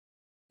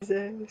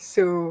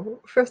So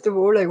first of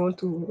all, I want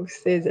to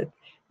say that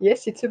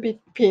yes, it's a bit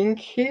pink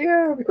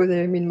here because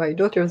I'm in my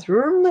daughter's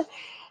room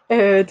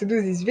to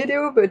do this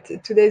video, but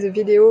today the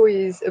video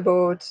is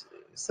about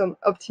some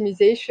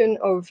optimization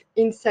of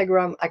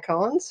Instagram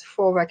accounts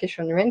for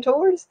vacation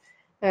rentals.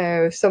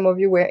 Some of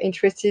you were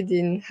interested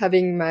in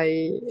having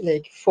my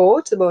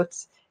thoughts about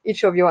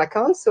each of your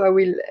accounts, so I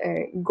will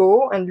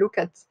go and look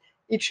at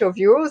each of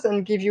yours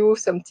and give you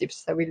some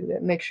tips. I will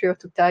make sure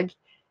to tag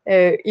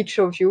each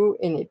of you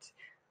in it.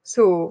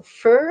 So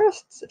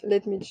first,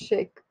 let me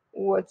check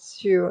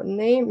what's your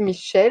name.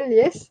 Michelle,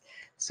 yes.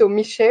 So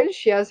Michelle,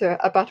 she has her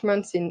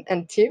apartments in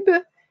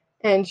Antibes,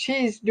 and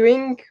she is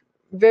doing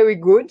very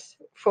good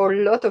for a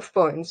lot of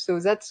points.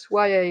 So that's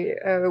why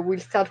I will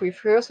start with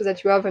her, so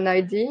that you have an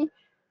idea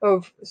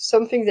of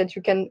something that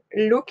you can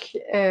look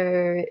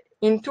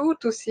into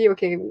to see,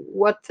 okay,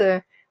 what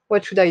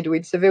should I do?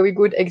 It's a very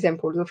good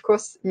example. Of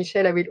course,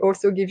 Michelle, I will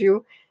also give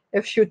you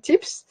a few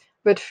tips,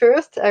 but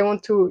first I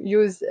want to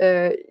use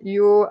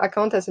your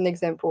account as an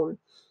example.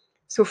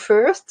 So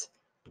first,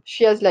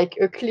 she has like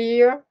a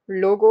clear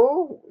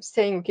logo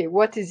saying, okay,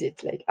 what is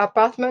it? Like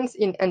apartments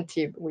in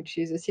Antibes, which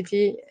is a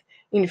city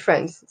in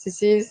France.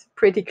 This is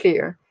pretty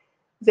clear.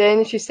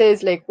 Then she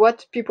says like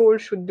what people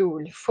should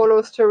do.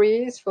 Follow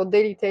stories for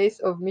daily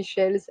taste of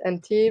Michelle's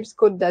Antibes,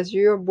 Côte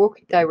d'Azur,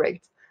 book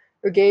direct.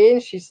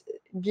 Again, she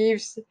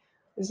gives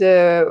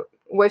the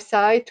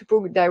website to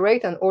book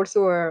direct and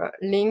also a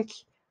link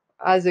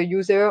as a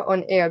user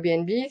on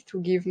Airbnb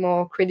to give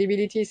more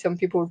credibility. Some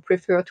people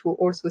prefer to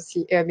also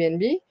see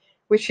Airbnb,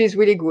 which is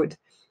really good.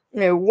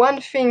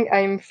 One thing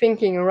I'm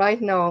thinking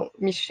right now,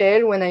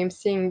 Michelle, when I'm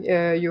seeing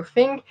your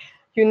thing,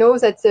 you know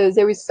that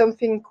there is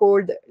something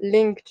called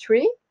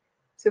Linktree.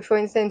 So for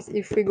instance,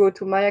 if we go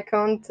to my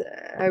account,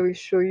 I will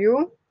show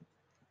you.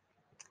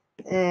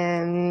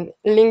 Linktree,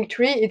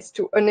 it's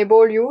to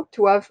enable you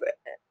to have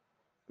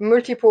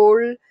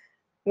multiple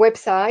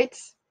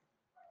websites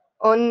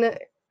on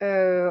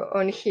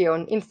here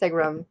on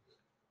Instagram.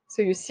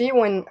 So you see,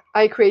 when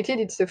I created,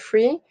 it's a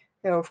free.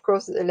 Of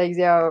course, like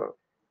there are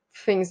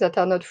things that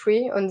are not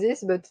free on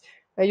this, but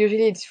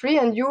usually it's free,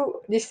 and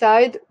you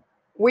decide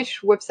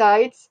which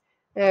websites,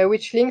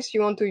 which links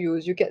you want to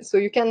use. You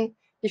can,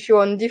 if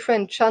you're on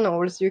different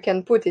channels, you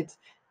can put it.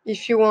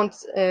 If you want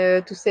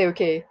to say,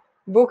 okay,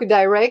 book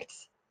direct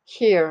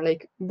here,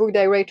 like book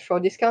direct for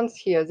discounts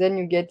here, then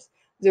you get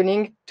the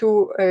link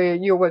to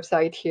your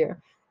website here.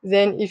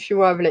 Then if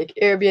you have like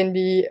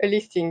Airbnb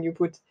listing, you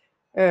put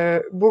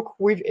book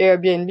with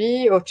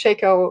Airbnb, or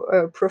check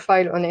our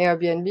profile on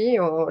Airbnb,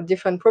 or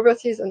different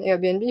properties on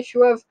Airbnb. If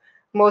you have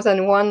more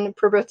than one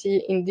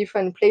property in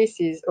different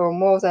places or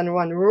more than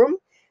one room,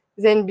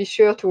 then be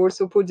sure to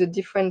also put the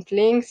different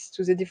links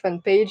to the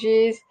different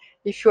pages.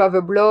 If you have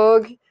a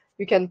blog,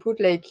 you can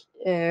put like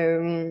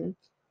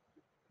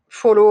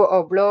follow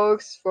our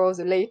blogs for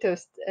the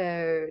latest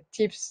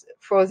tips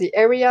for the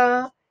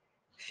area,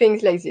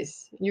 things like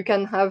this. You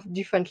can have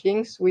different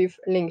links with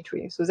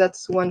Linktree. So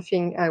that's one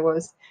thing I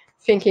was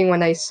thinking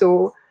when I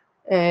saw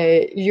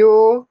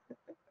your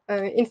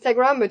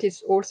Instagram, but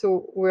it's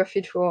also worth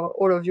it for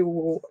all of you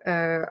who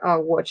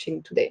are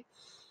watching today.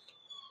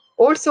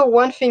 Also,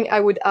 one thing I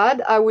would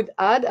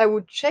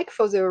check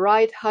for the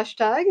right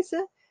hashtags.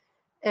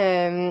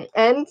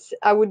 And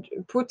I would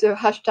put a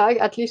hashtag,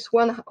 at least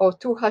one or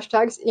two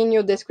hashtags in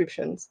your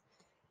descriptions.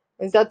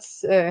 And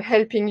that's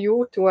helping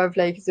you to have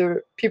like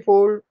the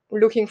people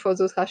looking for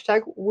those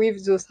hashtags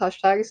with those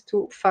hashtags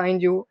to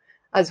find you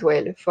as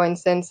well. For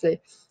instance,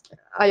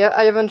 I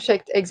haven't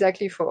checked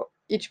exactly for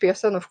each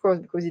person, of course,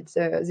 because it's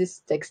this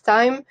takes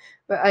time,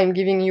 but I'm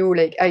giving you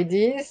like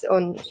ideas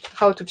on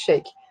how to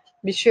check.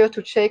 Be sure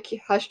to check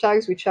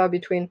hashtags which are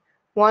between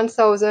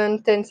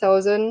 1,000,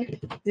 10,000.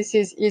 This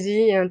is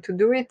easy to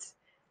do it.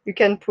 You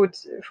can put,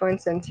 for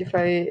instance, if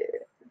I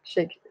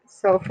check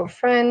South of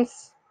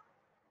France,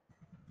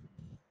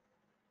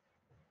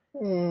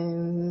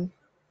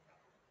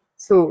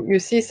 so you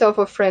see South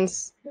of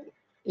France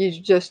is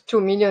just 2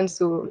 million,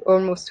 so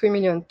almost 3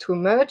 million too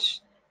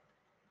much.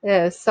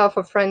 South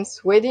of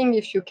France wedding,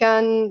 if you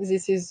can,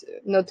 this is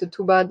not a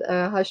too bad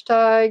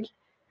hashtag.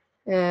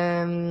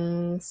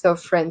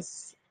 South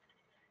France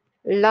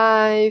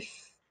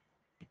life.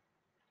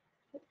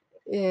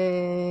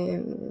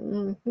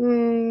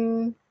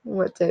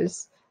 What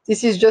else?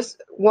 This is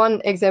just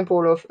one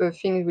example of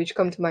things which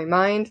come to my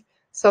mind.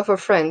 South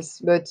of France,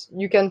 but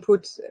you can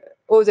put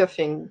other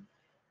things.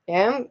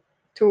 Yeah,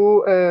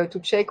 to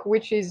check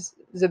which is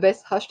the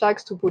best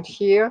hashtags to put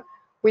here,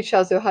 which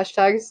are the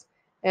hashtags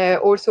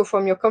also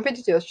from your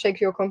competitors.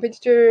 Check your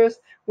competitors,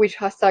 which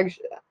hashtags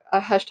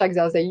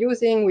are they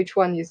using, which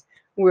one is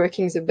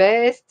working the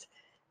best.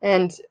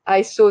 And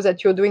I saw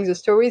that you're doing the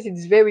stories.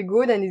 It's very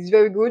good, and it's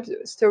very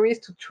good stories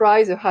to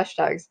try the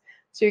hashtags.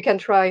 So you can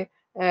try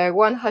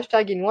one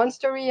hashtag in one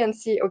story and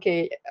see,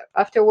 okay,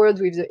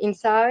 afterwards with the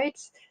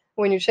insights,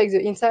 when you check the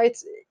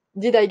insights,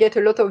 did I get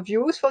a lot of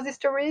views for these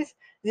stories?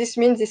 This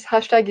means this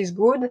hashtag is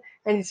good,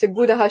 and it's a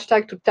good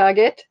hashtag to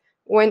target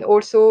when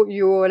also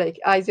you're like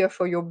either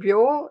for your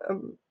bio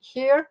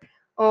here,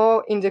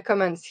 or in the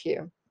comments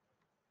here.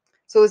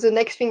 So the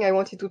next thing I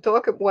wanted to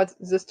talk about was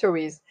the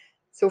stories.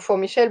 So for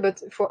Michelle,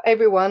 but for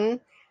everyone,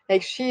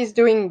 like she's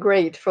doing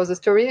great for the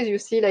stories. You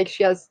see, like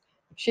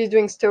she's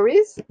doing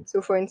stories.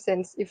 So for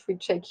instance, if we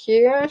check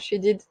here, she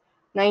did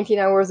 19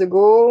 hours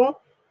ago.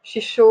 She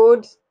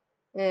showed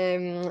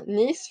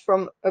Nice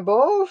from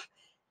above.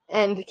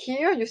 And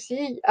here you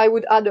see, I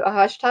would add a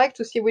hashtag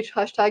to see which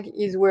hashtag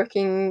is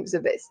working the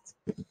best.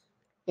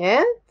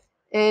 Yeah.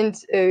 And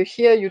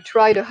here you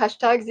try the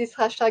hashtag. This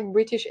hashtag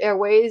British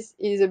Airways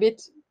is a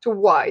bit too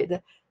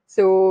wide.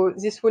 So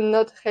this will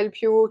not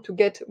help you to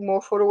get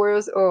more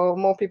followers or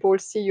more people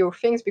see your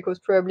things, because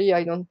probably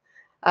I don't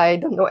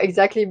know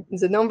exactly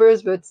the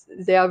numbers, but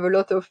they have a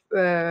lot of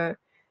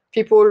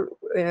people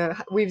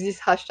with this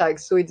hashtag.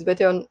 So it's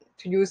better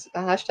to use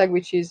a hashtag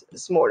which is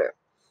smaller.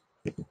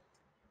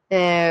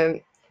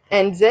 And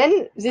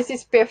then this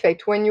is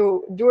perfect. When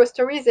you do a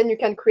story, then you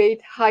can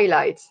create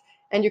highlights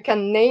and you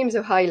can name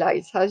the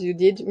highlights as you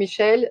did,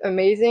 Michelle.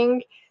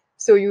 Amazing.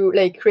 So you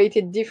like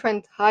created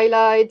different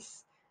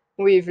highlights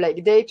with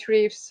like day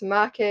trips,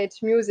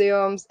 markets,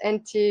 museums,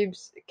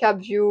 Antibes, Cap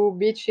View,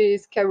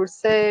 beaches,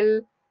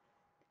 carousel,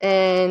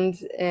 and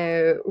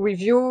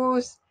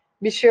reviews.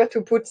 Be sure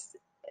to put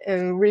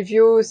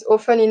reviews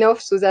often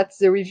enough so that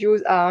the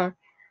reviews are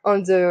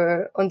on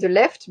the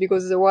left,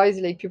 because otherwise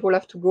like people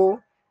have to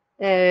go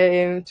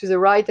to the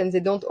right and they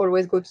don't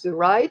always go to the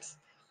right.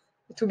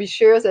 To be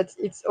sure that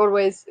it's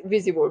always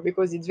visible,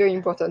 because it's very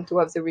important to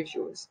have the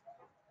reviews.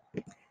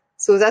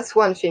 So that's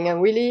one thing.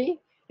 And really,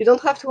 you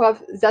don't have to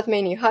have that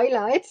many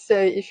highlights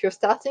if you're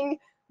starting,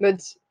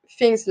 but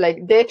things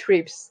like day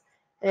trips,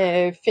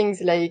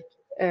 things like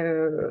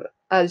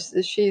as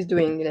she's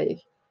doing, like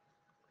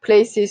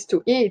places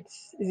to eat,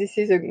 this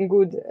is a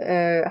good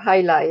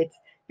highlight.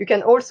 You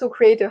can also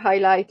create a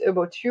highlight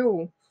about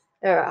you,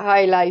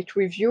 highlight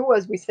review,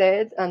 as we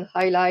said, and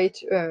highlight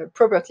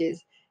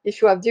properties. If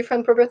you have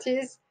different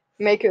properties,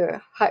 make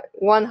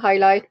one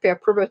highlight per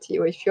property,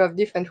 or if you have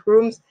different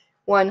rooms,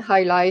 one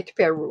highlight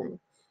per room.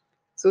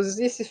 So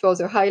this is for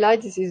the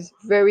highlight. This is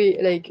very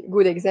like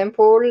good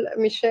example,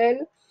 Michelle.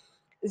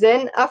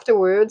 Then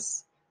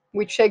afterwards,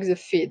 we check the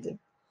feed.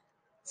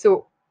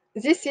 So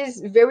this is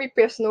very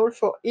personal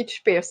for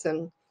each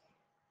person,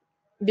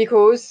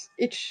 because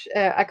each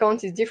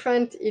account is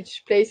different,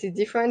 each place is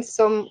different.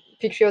 Some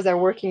pictures are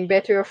working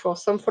better for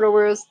some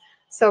followers,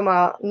 some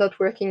are not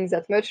working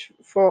that much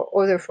for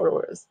other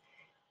followers.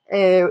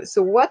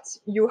 So what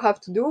you have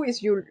to do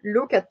is you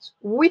look at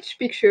which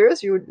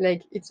pictures you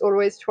like. It's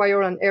always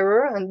trial and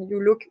error, and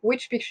you look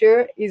which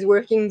picture is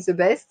working the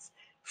best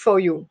for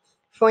you.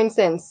 For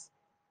instance,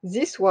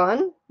 this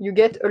one, you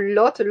get a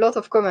lot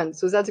of comments,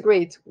 so that's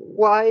great.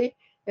 Why?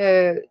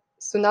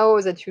 So now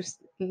that you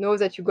know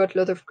that you got a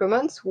lot of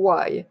comments,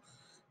 why?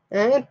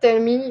 And tell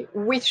me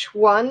which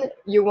one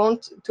you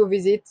want to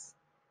visit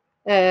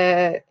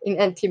in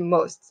Antibes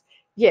most.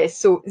 Yes,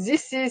 so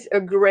this is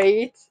a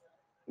great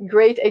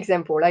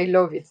example. I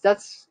love it.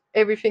 That's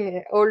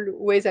everything.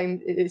 Always I'm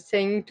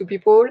saying to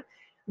people,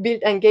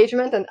 build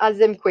engagement and ask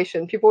them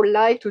questions. People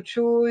like to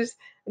choose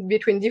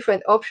between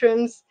different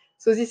options.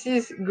 So this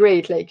is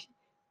great. Like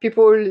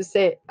people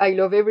say, I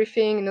love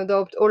everything, no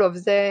doubt, all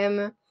of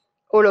them,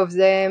 all of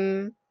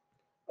them,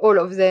 all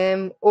of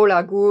them, all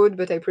are good,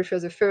 but I prefer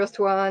the first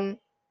one.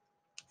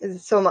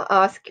 Some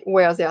ask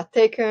where they are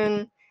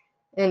taken,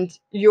 and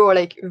you're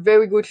like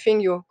very good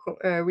thing. You're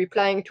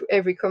replying to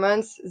every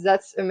comment.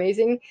 That's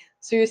amazing.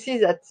 So you see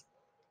that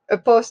a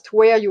post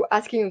where you're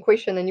asking a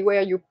question and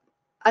where you're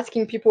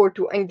asking people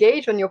to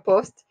engage on your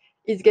post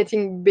is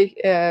getting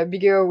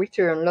bigger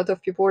return. A lot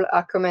of people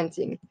are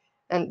commenting,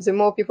 and the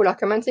more people are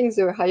commenting,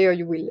 the higher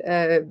you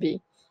will be.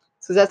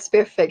 So that's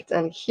perfect.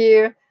 And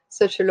here,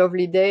 such a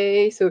lovely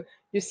day. So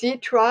you see,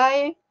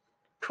 try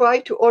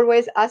to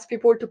always ask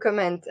people to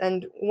comment.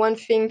 And one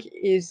thing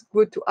is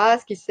good to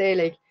ask is say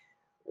like,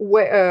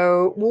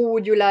 who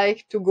would you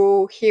like to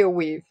go here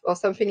with, or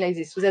something like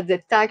this, so that they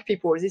tag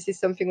people. This is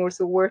something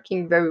also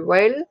working very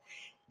well.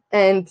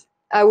 And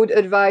I would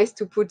advise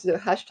to put the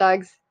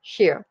hashtags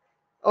here,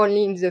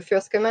 only in the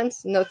first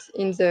comments, not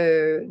in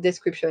the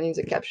description, in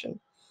the caption.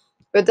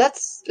 But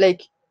that's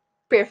like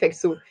perfect.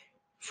 So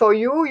for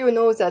you, you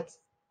know that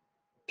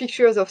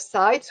pictures of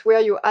sites where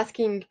you're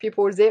asking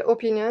people their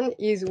opinion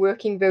is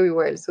working very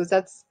well. So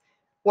that's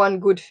one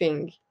good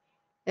thing.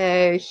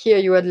 Here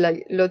you had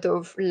like a lot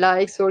of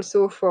likes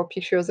also for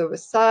pictures of a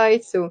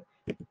site. So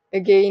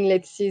again,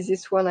 let's see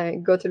this one. I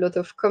got a lot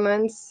of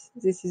comments.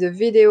 This is a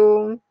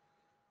video.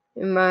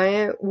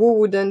 Who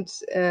wouldn't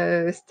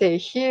stay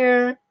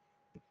here?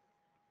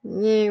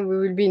 Yeah, we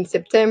will be in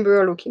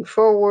September, looking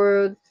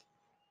forward.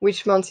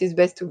 Which month is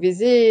best to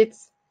visit?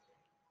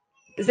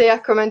 They are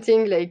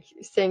commenting, like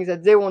saying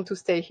that they want to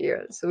stay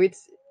here. So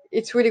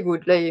it's really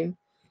good. Like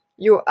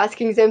you're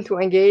asking them to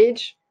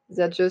engage.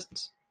 That's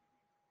just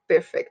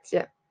perfect.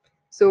 Yeah.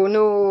 So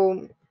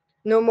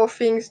no more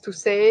things to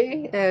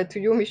say to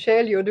you,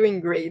 Michelle. You're doing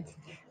great.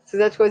 So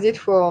that was it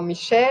for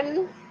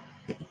Michelle.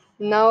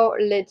 Now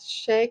let's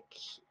check.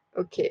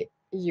 Okay,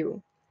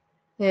 you.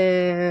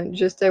 And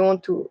just I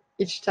want to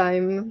each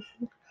time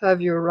have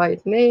your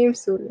right name.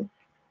 So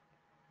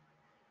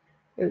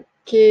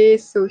okay,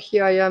 so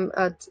here I am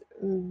at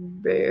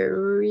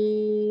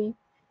Barry.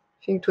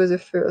 I think it was the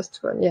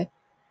first one, yeah.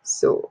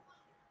 So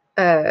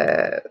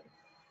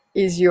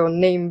is your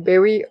name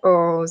Barry,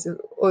 or the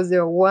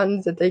other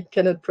one that I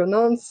cannot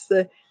pronounce,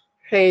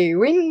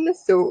 Win?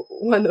 So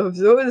one of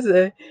those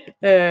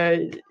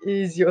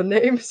is your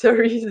name.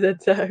 Sorry,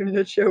 that I'm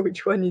not sure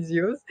which one is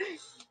yours.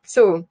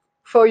 So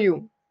for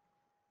you,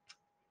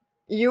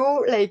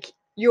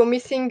 you're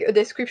missing a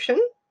description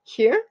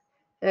here.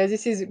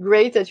 This is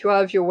great that you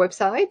have your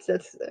website.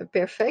 That's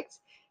perfect.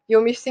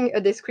 You're missing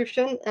a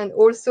description and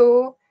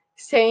also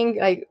saying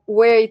like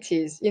where it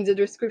is. In the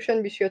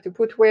description, be sure to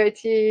put where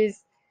it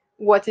is.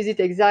 What is it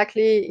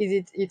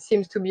exactly? It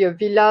seems to be a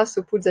villa,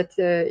 so put that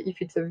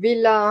if it's a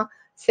villa.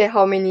 Say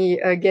how many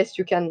guests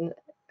you can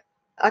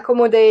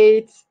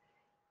accommodate.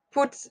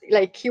 Put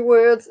like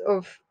keywords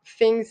of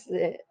things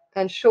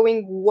and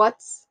showing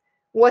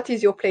what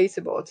is your place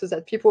about, so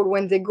that people,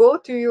 when they go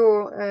to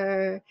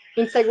your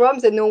Instagram,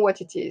 they know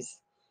what it is.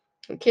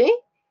 Okay,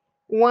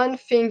 one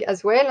thing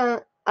as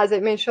well, as I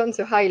mentioned,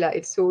 the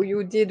highlights. So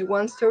you did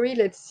one story.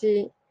 Let's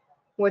see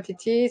what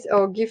it is.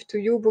 Or gift to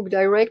you, book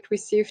direct,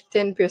 receive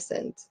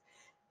 10%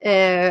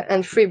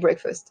 and free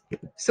breakfast.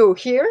 So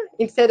here,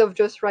 instead of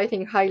just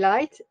writing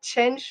highlight,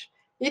 change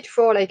it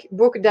for like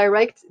book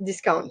direct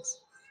discount.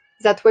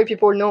 That way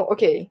people know,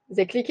 okay,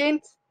 they click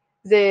it,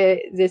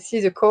 they see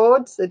the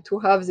code to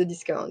have the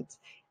discount.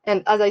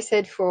 And as I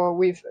said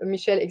with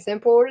Michelle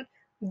example,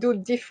 do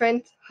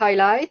different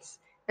highlights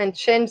and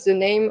change the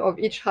name of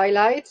each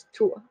highlight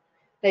to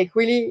like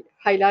really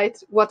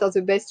highlight what are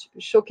the best,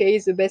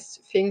 showcase the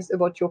best things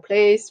about your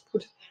place,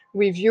 put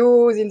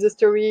reviews in the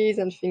stories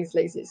and things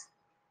like this.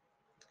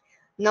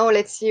 Now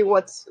let's see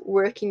what's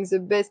working the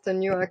best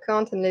on your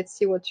account, and let's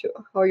see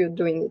how you're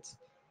doing it.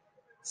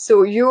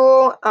 So you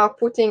are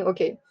putting,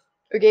 okay,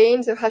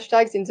 again, the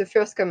hashtags in the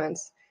first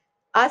comments.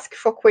 Ask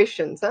for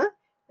questions, huh?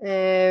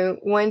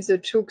 When the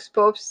chooks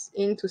pops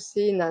in to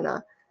see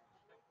Nana.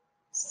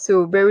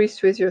 So berry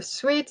with your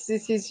sweet,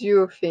 this is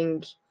your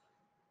thing.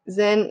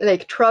 Then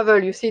like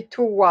travel, you see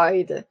too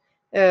wide.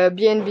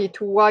 B&B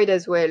too wide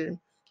as well.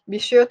 Be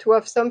sure to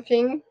have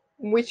something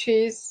which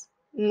is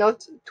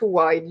not too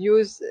wide.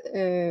 Use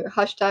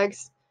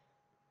hashtags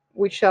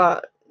which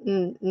are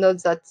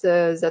not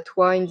that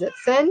wide in that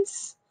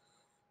sense.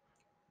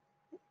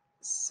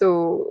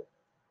 So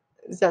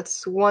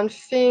that's one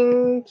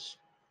thing.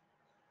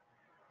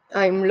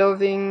 I'm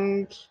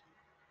loving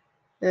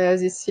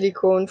this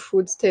silicone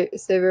food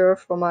saver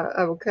from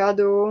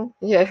avocado.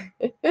 Yeah,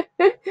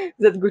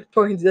 that's good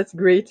point. That's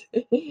great.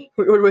 We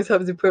always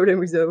have the problem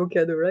with the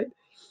avocado, right?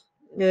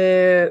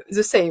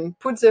 The same.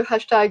 Put the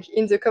hashtag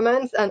in the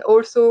comments, and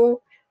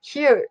also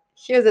here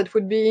that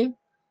would be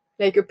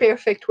like a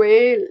perfect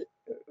way. A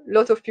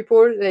lot of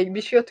people like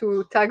be sure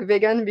to tag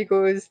vegan,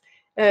 because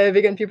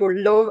vegan people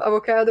love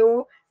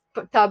avocado.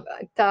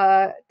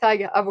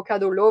 Tag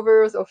avocado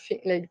lovers, or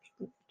like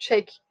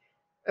check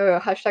a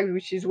hashtag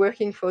which is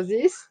working for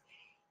this,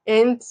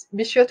 and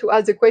be sure to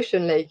ask the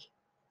question like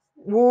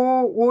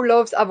who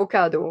loves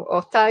avocado,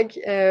 or tag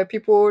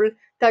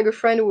tag a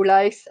friend who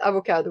likes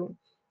avocado.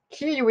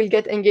 Here you will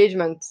get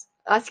engagement,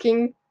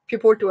 asking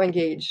people to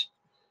engage.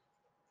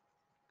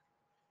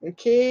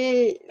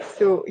 Okay,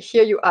 so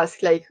here you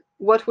ask like,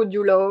 what would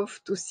you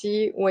love to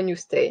see when you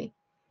stay?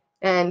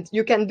 And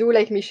you can do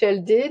like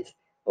Michelle did,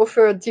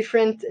 offer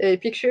different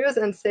pictures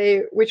and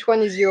say which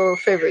one is your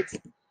favorite.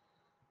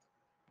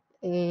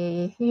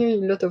 Here, a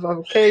lot of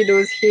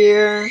avocados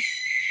here.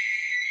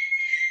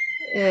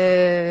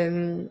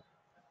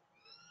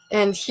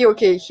 And here,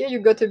 okay, here you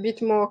got a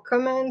bit more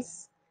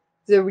comments,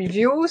 the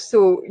reviews.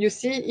 So you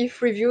see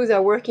if reviews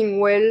are working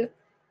well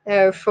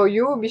for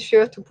you, be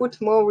sure to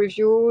put more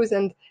reviews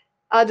and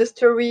add a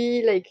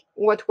story, like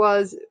where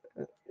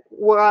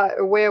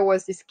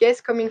was this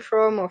guest coming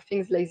from, or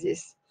things like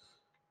this.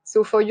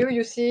 So for you,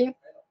 you see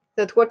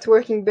that what's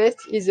working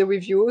best is a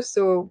review.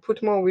 So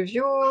put more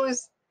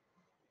reviews.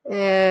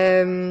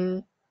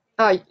 A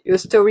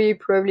story,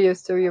 probably a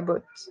story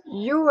about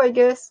you, I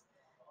guess.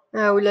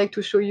 I would like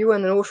to show you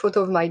an old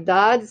photo of my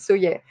dad. So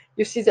yeah,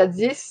 you see that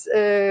this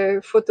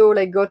photo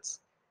like got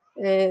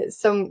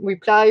some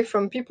reply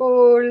from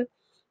people.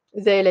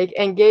 They like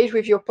engage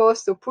with your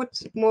post. So put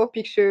more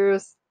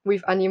pictures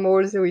with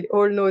animals. We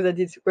all know that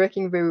it's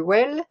working very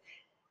well.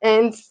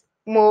 And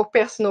more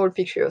personal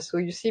pictures. So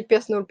you see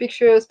personal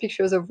pictures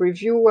of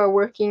review are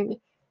working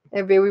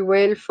very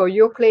well for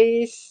your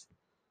place.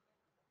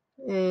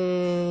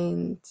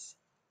 And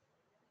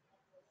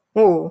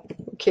oh,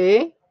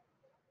 okay.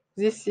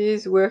 This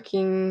is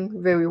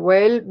working very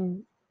well,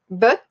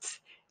 but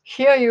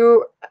here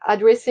you're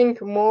addressing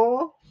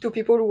more to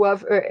people who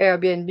have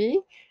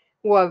Airbnb,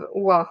 who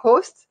are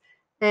hosts,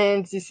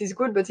 and this is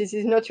good, but this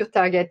is not your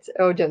target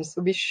audience.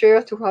 So be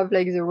sure to have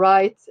like the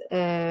right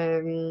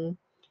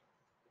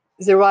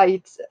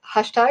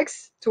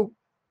hashtags to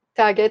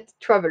target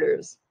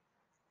travelers.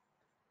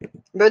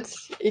 but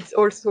it's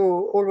also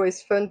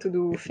always fun to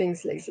do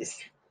things like this.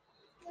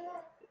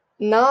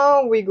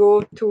 Now we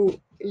go to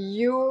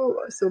you,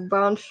 so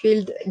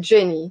Barnfield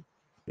Jenny.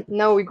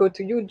 Now we go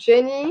to you,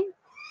 Jenny.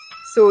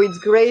 So it's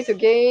great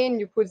again.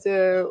 You put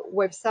the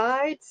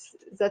website,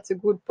 that's a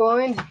good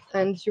point,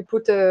 and you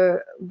put a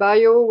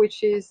bio,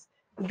 which is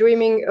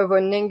dreaming of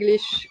an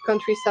English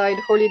countryside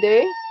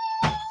holiday,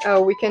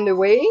 weekend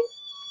away.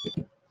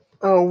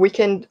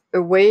 Weekend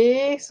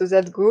away, so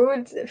that's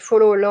good.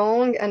 Follow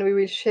along, and we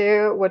will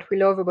share what we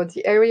love about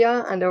the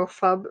area and our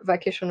fab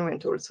vacation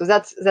rental. So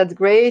that's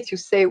great. You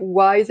say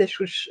why they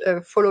should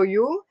follow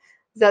you.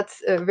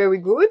 That's very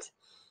good.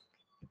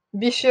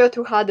 Be sure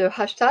to add a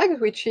hashtag,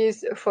 which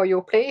is for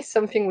your place,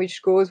 something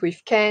which goes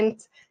with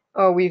Kent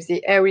or with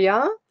the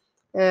area,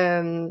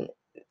 and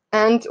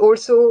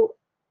also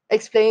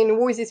explain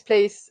who is this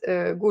place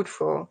good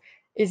for.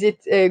 Is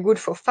it good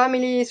for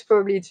families?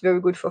 Probably it's very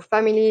good for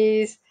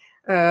families.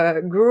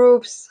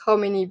 Groups, how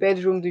many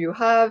bedrooms do you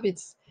have?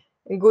 It's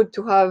good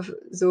to have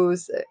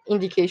those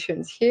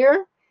indications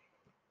here.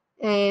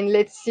 And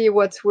let's see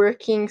what's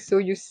working. So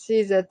you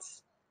see that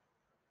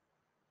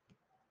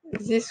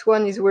this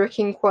one is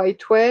working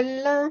quite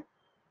well.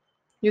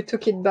 You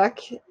took it back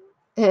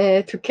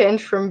to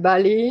Kent from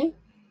Bali.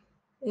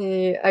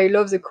 I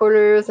love the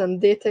colors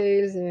and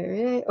details.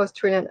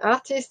 Australian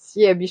artists.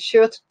 Yeah, be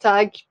sure to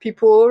tag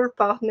people,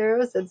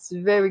 partners. That's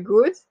very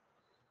good.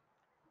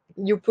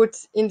 You put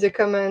in the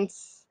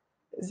comments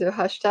the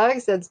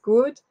hashtags. That's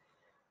good.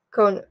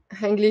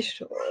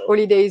 English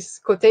holidays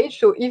cottage.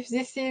 So if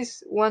this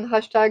is one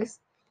hashtag,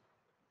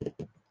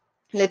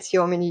 let's see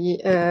how many.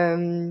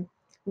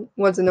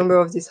 What's the number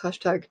of this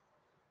hashtag?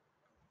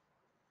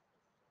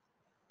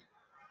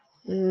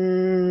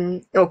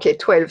 Okay,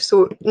 12.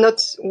 So not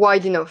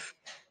wide enough.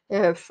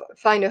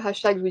 Find a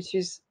hashtag which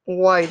is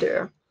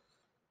wider.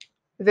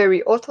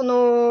 Very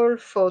autumnal,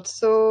 thought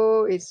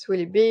so, it's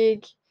really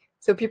big.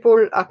 So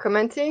people are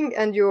commenting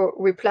and you're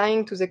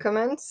replying to the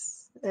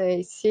comments.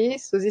 I see.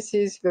 So this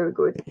is very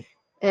good.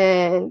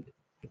 And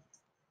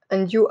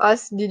you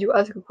asked, did you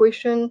ask a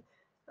question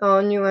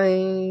on you?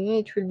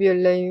 It will be a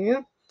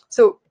live.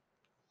 So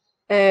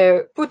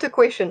put a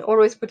question.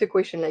 Always put a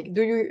question like,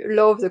 do you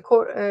love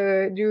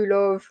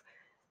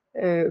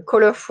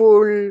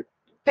colorful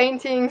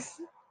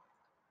paintings?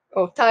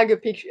 Or tag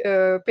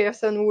a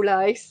person who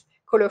likes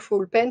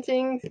colorful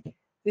paintings.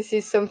 This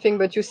is something,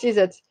 but you see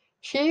that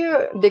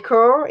here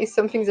decor is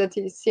something that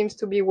seems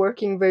to be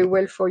working very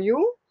well for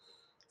you.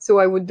 So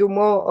I would do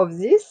more of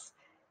this.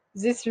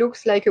 This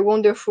looks like a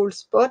wonderful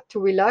spot to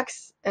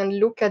relax and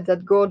look at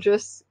that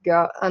gorgeous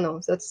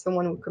no, that's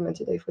someone who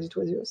commented. I thought it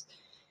was yours.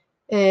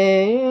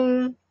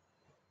 And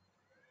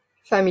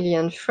family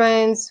and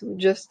friends. We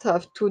just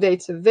have 2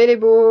 dates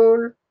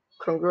available.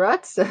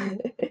 Congrats.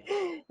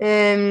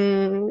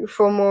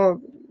 For more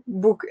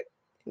book,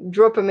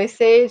 drop a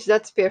message.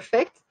 That's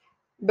perfect.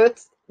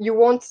 But you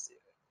want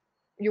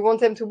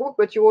them to book,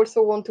 but you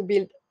also want to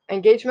build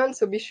engagement.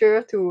 So be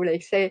sure to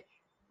like say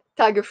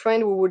tag a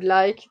friend who would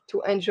like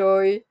to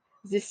enjoy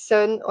this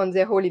sun on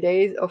their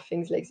holidays or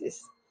things like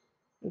this.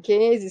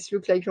 Okay, this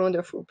looks like a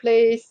wonderful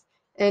place,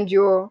 and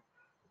you're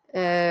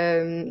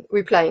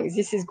replying.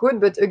 This is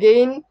good, but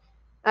again,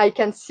 I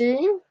can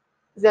see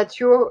that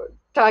you're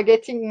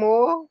targeting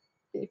more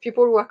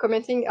people who are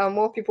commenting are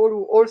more people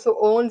who also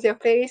own their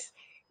place,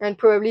 and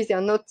probably they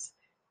are not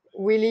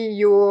really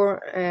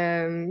your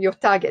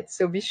target.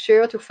 So be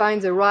sure to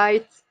find the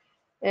right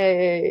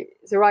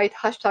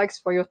hashtags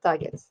for your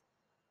targets.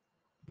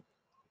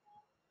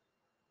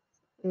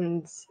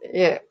 And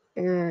yeah,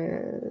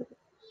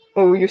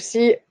 you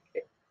see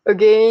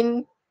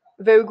again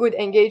very good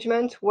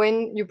engagement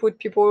when you put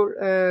people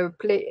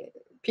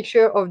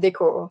picture of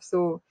decor.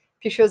 So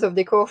pictures of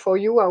decor for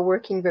you are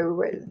working very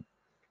well.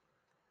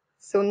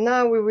 So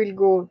now we will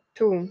go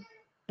to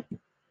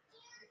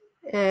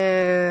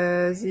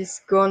this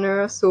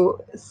corner.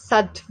 So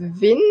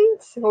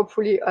Satvind,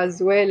 hopefully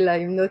as well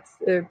I'm not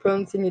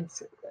pronouncing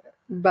it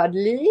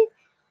badly.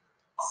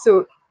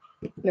 So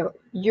no,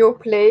 your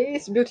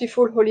place,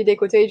 beautiful holiday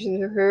cottage in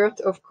the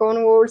heart of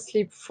Cornwall,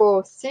 sleep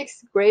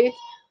 4-6, great,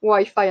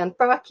 Wi-Fi and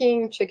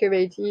parking, check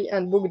availability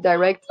and book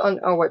direct on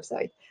our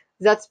website.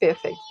 That's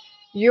perfect.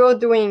 You're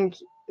doing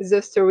the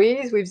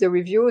stories with the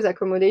reviews,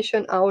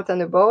 accommodation out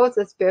and about,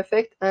 that's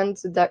perfect, and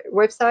the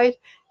website,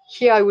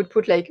 here I would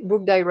put like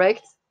book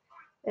direct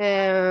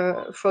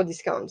for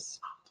discounts.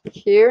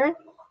 Here,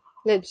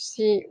 let's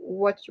see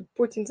what you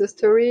put in the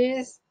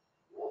stories.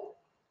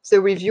 The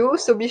review,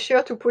 so be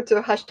sure to put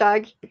a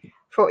hashtag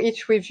for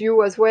each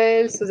review as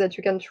well, so that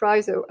you can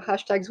try the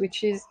hashtags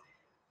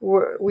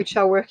which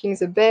are working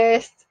the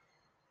best.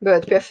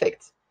 But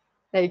perfect,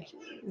 like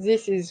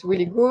this is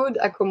really good.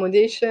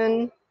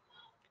 Accommodation.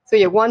 So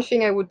yeah, one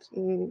thing I would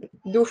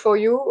do for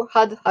you,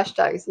 add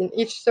hashtags in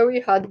each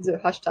story. Add the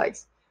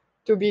hashtags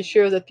to be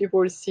sure that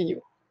people see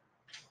you.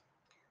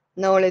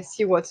 Now let's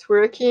see what's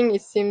working.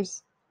 It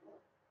seems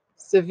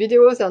the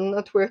videos are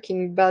not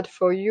working bad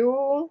for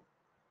you.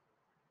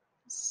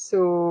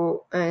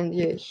 So, and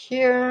yeah,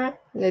 here,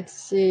 let's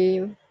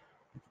see.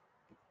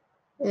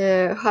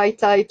 High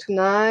tide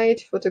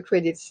tonight, photo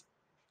credits.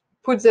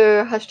 Put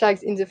the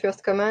hashtags in the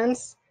first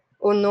comments.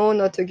 Oh no,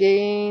 not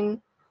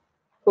again.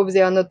 Hope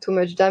they are not too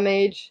much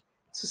damage.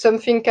 So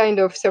something kind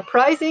of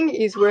surprising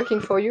is working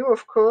for you,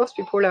 of course.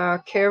 People are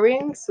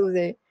caring, so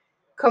they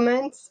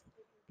comment.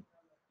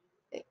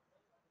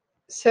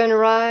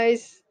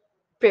 Sunrise,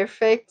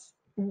 perfect.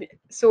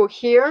 So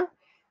here,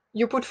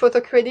 you put photo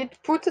credit,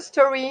 put a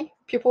story.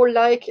 People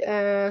like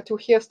to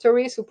hear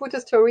stories, so put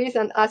a stories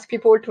and ask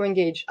people to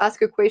engage.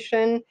 Ask a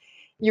question.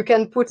 You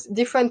can put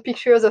different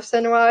pictures of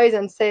sunrise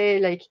and say,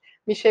 like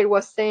Michelle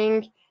was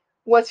saying,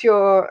 what's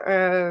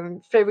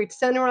your favorite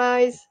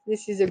sunrise?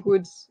 This is a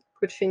good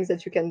thing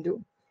that you can do.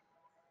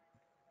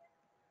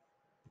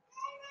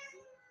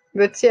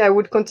 But yeah, I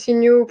would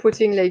continue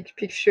putting like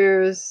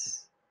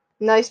pictures,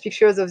 nice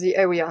pictures of the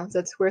area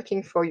that's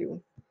working for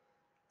you.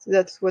 So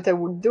that's what I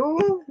would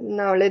do.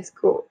 Now let's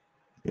go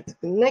to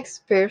the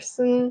next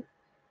person,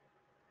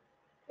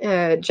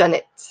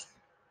 Janet.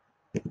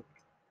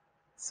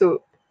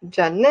 So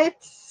Janet,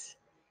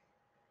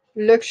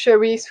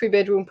 luxury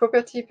 3-bedroom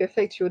property,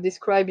 perfect. You're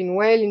describing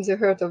well in the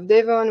heart of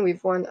Devon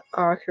with 1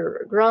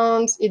 acre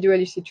grounds,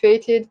 ideally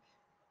situated.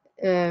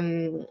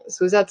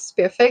 So that's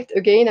perfect.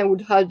 Again, I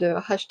would add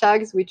the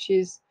hashtags, which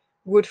is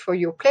good for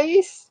your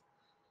place.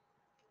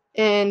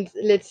 And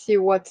let's see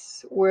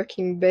what's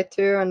working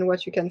better and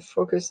what you can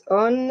focus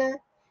on.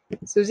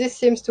 So this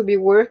seems to be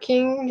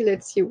working.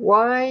 Let's see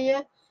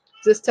why.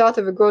 The start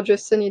of a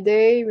gorgeous sunny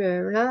day.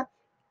 Blah, blah, blah.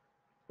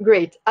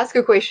 Great. Ask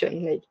a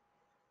question. Like,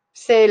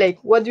 say, like,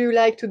 what do you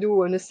like to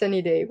do on a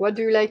sunny day? What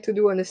do you like to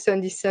do on a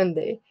sunny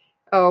Sunday?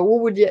 Who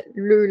would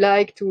you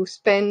like to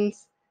spend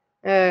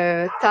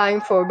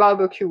time for a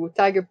barbecue?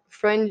 Tag a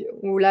friend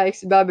who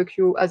likes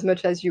barbecue as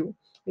much as you,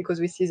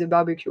 because we see the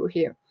barbecue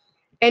here.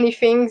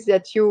 Anything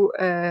that you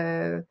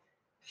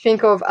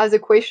think of as a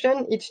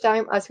question, each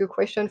time ask a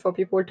question for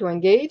people to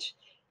engage,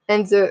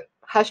 and the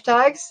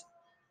hashtags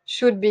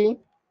should be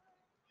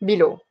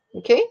below,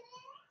 okay?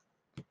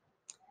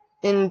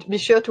 And be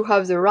sure to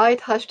have the right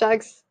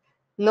hashtags.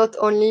 Not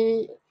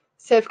only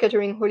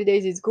self-catering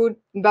holidays is good,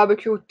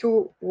 barbecue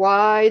too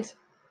wide.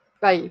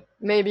 Like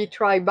maybe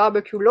try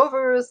barbecue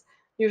lovers.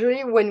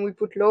 Usually when we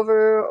put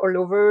lover or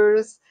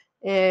lovers,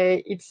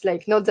 it's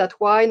like not that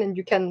wide, and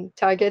you can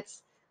target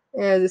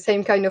the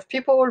same kind of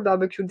people.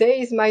 Barbecue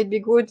days might be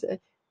good.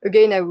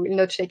 Again, I will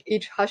not check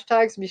each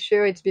hashtags. Be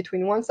sure it's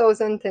between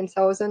 1,000,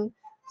 10,000,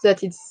 so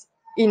that it's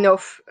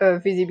enough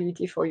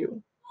visibility for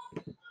you.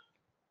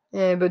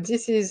 But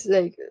this is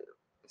like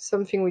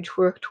something which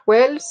worked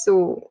well.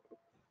 So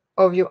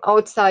of your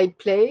outside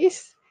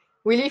place,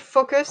 really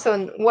focus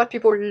on what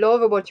people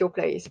love about your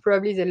place.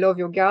 Probably they love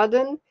your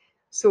garden.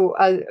 So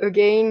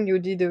again, you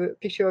did a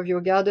picture of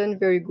your garden,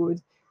 very good.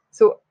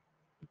 So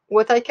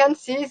what I can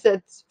see is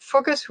that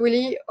focus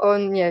really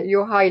on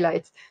your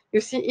highlights. You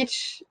see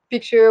each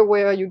picture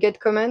where you get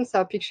comments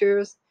are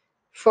pictures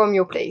from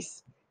your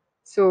place.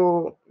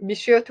 So be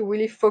sure to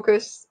really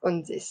focus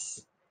on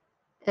this.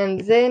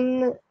 And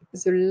then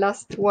the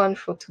last one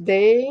for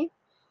today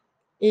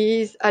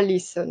is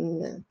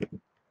Alison.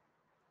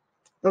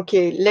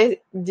 Okay,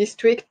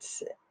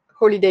 district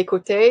holiday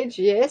cottage,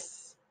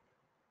 yes.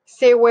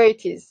 Say where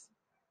it is.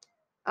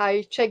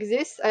 I check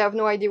this, I have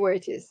no idea where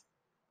it is.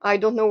 I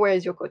don't know where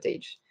is your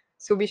cottage.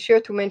 So be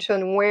sure to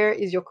mention where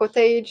is your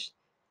cottage.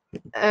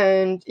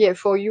 And yeah,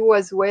 for you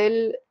as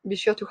well, be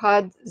sure to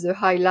add the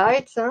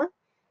highlights. Huh?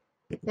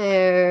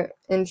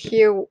 And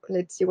here,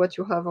 let's see what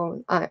you have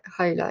on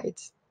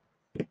highlights.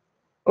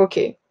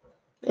 Okay.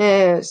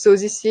 So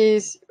this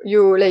is,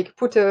 you like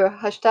put a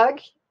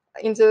hashtag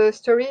in the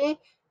story,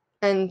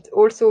 and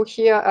also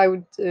here I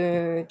would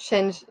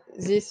change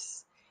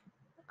this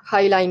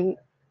highlight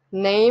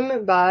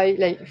name by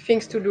like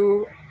things to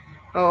do,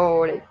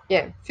 or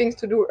like things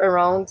to do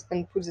around,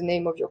 and put the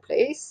name of your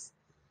place.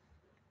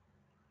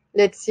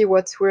 Let's see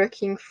what's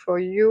working for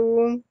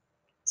you.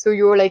 So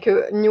you're like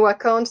a new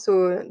account,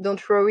 so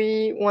don't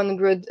worry,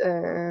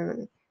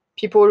 100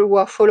 people who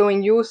are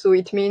following you, so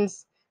it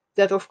means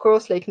that of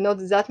course like not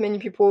that many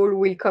people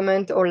will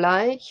comment or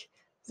like.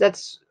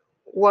 That's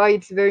why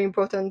it's very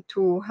important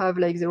to have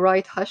like the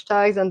right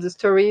hashtags and the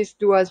stories.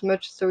 Do as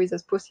much stories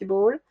as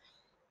possible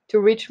to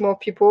reach more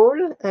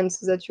people, and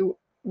so that you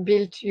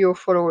build your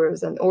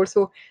followers. And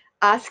also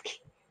ask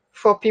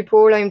for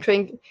people. I'm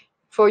trying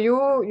for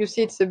you, you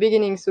see it's the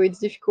beginning, so it's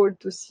difficult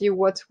to see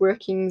what's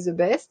working the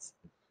best.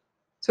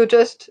 So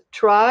just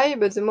try,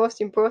 but the most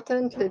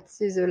important, let's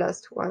see the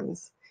last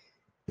ones.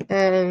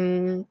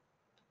 The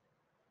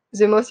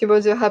most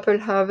important, the apple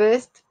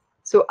harvest.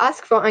 So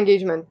ask for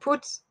engagement.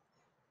 Put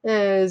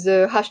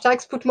the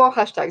hashtags, put more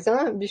hashtags.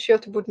 Huh? Be sure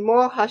to put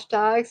more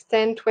hashtags,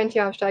 10, 20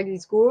 hashtags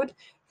is good.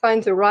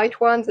 Find the right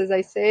ones, as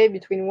I say,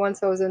 between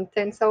 1,000,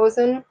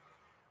 10,000.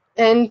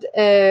 And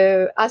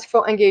ask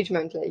for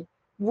engagement, like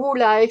who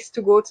likes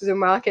to go to the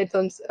market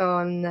on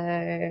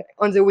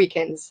the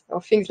weekends,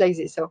 or things like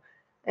this. So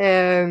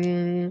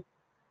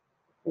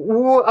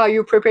who are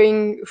you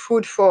preparing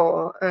food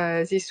for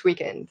this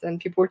weekend? And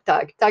people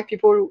tag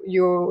people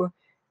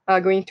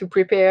are going to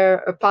prepare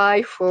a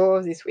pie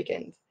for this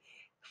weekend.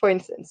 For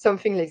instance,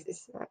 something like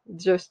this.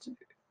 Just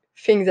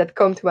things that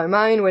come to my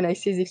mind when I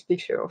see this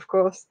picture, of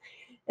course.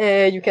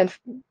 You can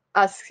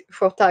ask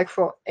for tag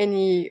for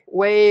any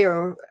way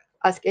or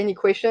ask any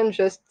question,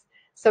 just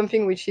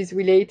something which is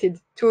related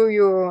to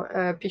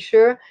your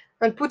picture,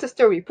 and put a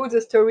story. Put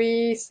a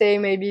story, say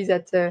maybe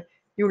that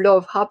you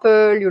love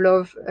apple,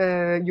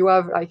 you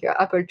have like an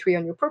apple tree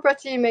on your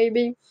property,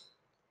 maybe.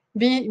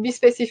 Be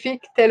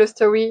specific, tell a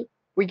story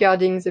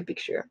regarding the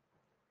picture.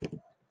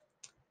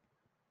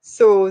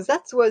 So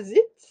that was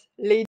it,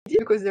 ladies,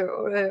 because there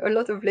are a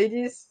lot of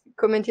ladies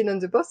commented on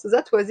the post. So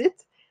that was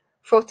it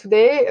for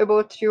today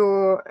about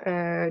your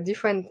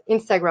different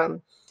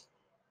Instagram.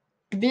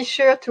 Be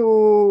sure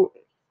to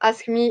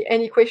ask me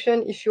any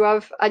question if you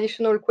have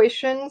additional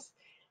questions,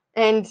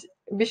 and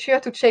be sure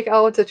to check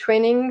out the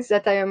trainings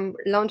that I am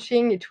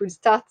launching. It will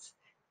start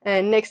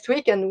next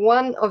week, and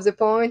one of the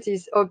points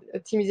is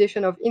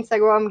optimization of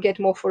Instagram, get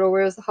more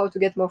followers, how to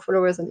get more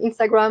followers on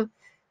Instagram,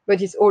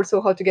 but it's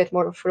also how to get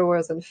more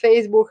followers on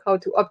Facebook, how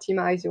to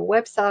optimize your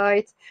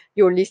website,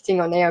 your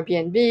listing on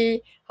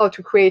Airbnb, how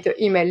to create an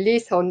email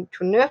list, how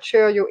to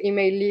nurture your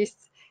email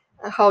list,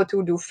 how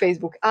to do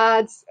Facebook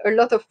ads, a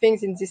lot of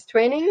things in this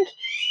training.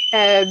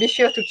 Be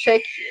sure to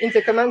check in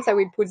the comments. I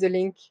will put the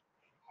link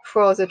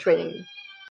for the training.